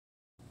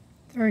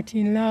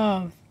13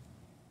 love.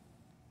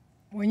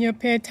 When you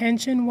pay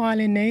attention while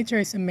in nature,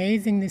 it's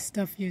amazing the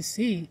stuff you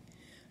see.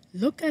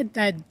 Look at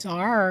that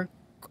dark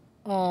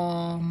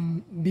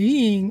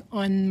being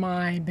on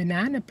my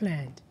banana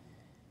plant.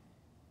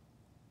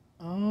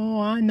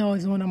 Oh, I know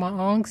it's one of my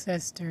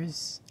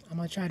ancestors. I'm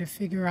going to try to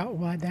figure out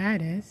what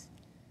that is.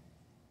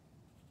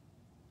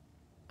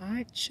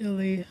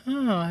 Actually,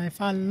 if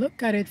I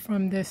look at it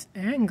from this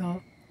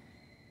angle,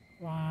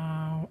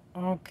 wow,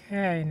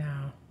 okay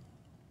now.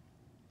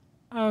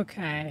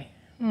 Okay,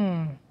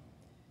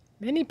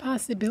 many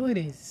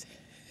possibilities.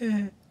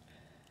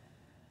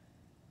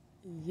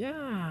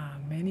 Yeah,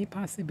 many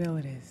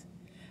possibilities.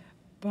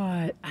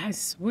 But I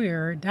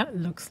swear that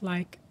looks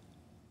like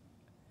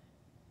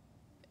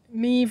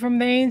me from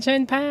the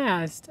ancient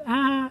past.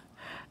 I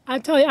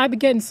tell you, I've been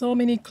getting so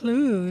many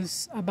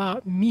clues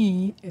about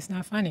me, it's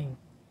not funny.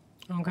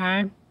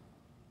 Okay?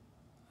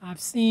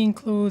 I've seen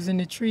clues in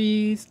the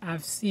trees.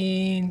 I've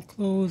seen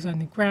clues on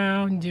the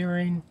ground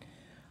during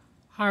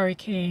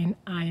Hurricane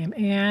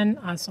Ian.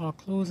 I saw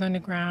clues on the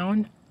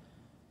ground.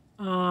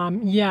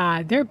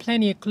 Yeah, there are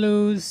plenty of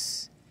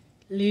clues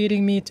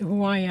leading me to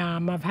who I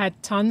am. I've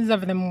had tons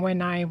of them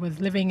when I was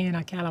living in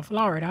Ocala,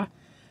 Florida.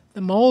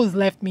 The moles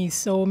left me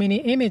so many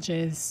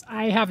images.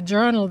 I have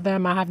journaled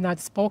them. I have not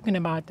spoken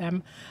about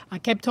them. I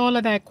kept all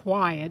of that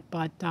quiet,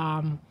 but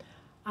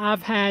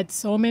I've had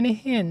so many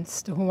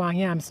hints to who I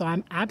am, so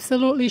I'm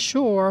absolutely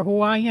sure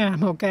who I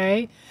am,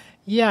 okay?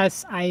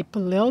 Yes, I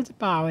pulled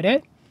about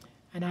it,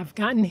 and I've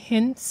gotten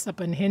hints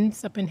upon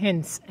hints upon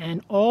hints,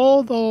 and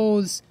all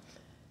those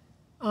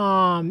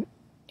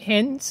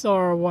hints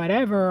or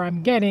whatever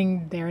I'm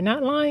getting, they're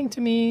not lying to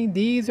me.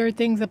 These are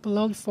things I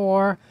pulled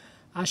for.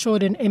 I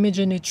showed an image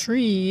in a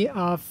tree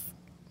of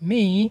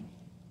me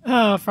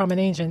from an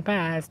ancient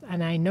past,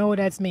 and I know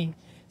that's me.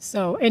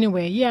 So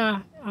anyway,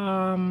 yeah,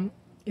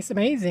 it's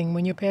amazing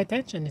when you pay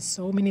attention. There's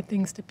so many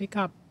things to pick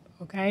up,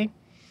 okay?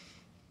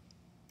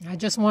 I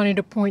just wanted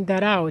to point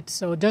that out.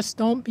 So just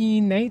don't be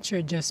in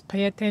nature. Just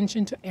pay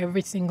attention to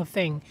every single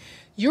thing.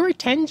 Your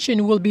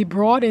attention will be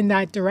brought in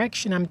that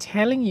direction, I'm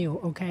telling you,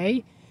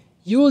 okay?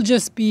 You'll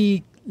just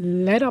be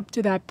led up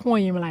to that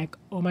point. You're like,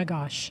 oh my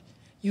gosh.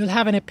 You'll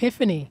have an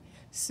epiphany.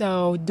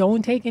 So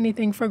don't take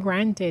anything for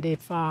granted.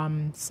 If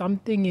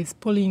something is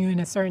pulling you in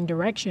a certain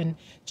direction,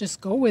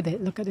 just go with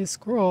it. Look at this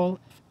scroll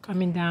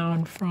coming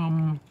down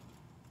from...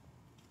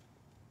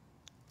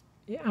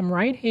 Yeah, I'm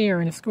right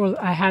here in the scroll.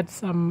 I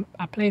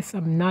placed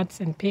some nuts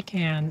and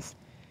pecans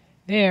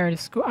there.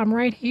 I'm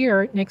right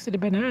here next to the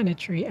banana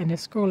tree, and the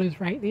squirrel is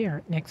right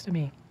there next to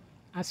me.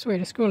 I swear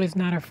the squirrel is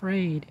not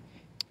afraid.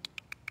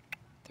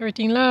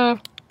 13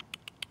 love.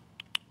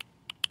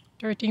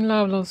 13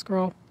 love, little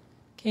squirrel.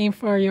 Came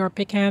for your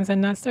pecans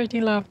and nuts.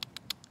 13 love.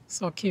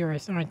 So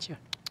curious, aren't you?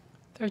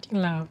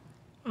 13 love.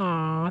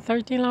 Aw,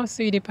 13 love,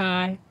 sweetie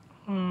pie.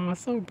 Aw,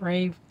 so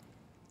brave.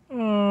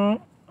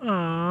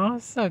 Aw,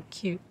 so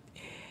cute.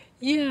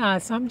 Yeah,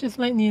 so I'm just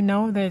letting you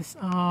know this.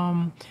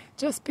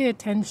 Just pay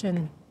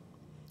attention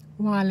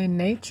while in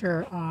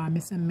nature.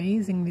 It's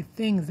amazing the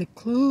things, the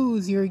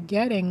clues you're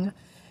getting.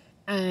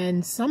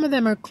 And some of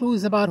them are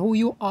clues about who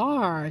you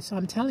are. So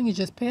I'm telling you,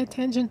 just pay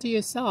attention to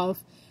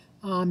yourself.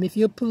 If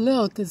you're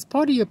Palil, because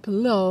part of your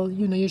Palil,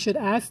 you should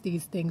ask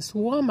these things.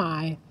 Who am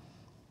I?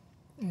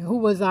 Who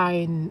was I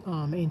in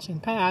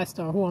ancient past?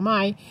 Or who am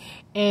I?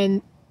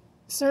 And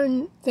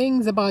certain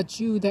things about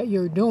you that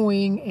you're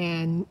doing,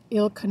 and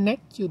it'll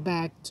connect you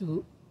back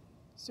to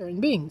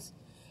certain beings.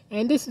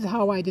 And this is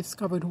how I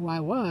discovered who I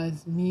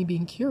was, me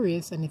being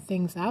curious, and the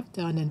things I've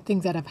done and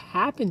things that have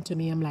happened to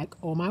me. I'm like,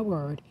 oh my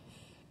word,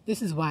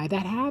 this is why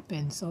that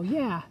happened. So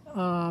yeah,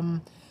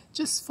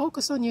 just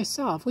focus on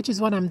yourself, which is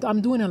what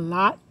I'm doing a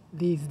lot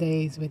these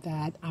days with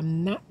that.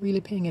 I'm not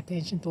really paying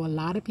attention to a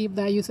lot of people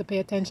that I used to pay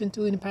attention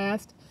to in the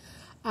past.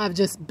 I've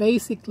just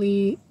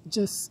basically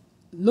just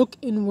look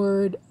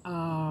inward,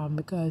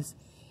 because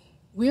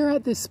we're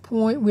at this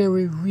point where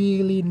we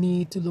really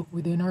need to look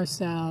within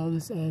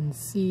ourselves and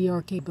see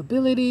our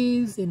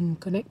capabilities and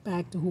connect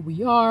back to who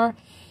we are,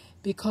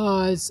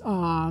 because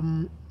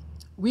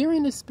we're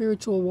in a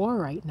spiritual war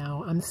right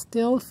now. I'm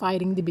still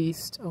fighting the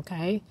beast,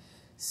 okay?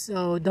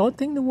 So don't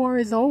think the war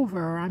is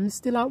over. I'm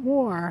still at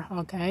war,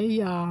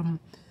 okay?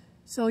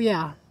 So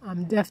yeah,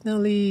 I'm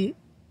definitely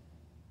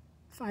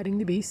fighting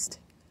the beast.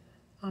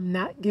 I'm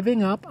not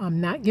giving up. I'm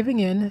not giving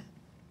in.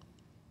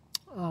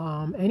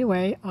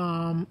 Anyway,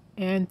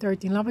 and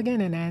 13 love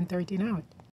again, and 13 out.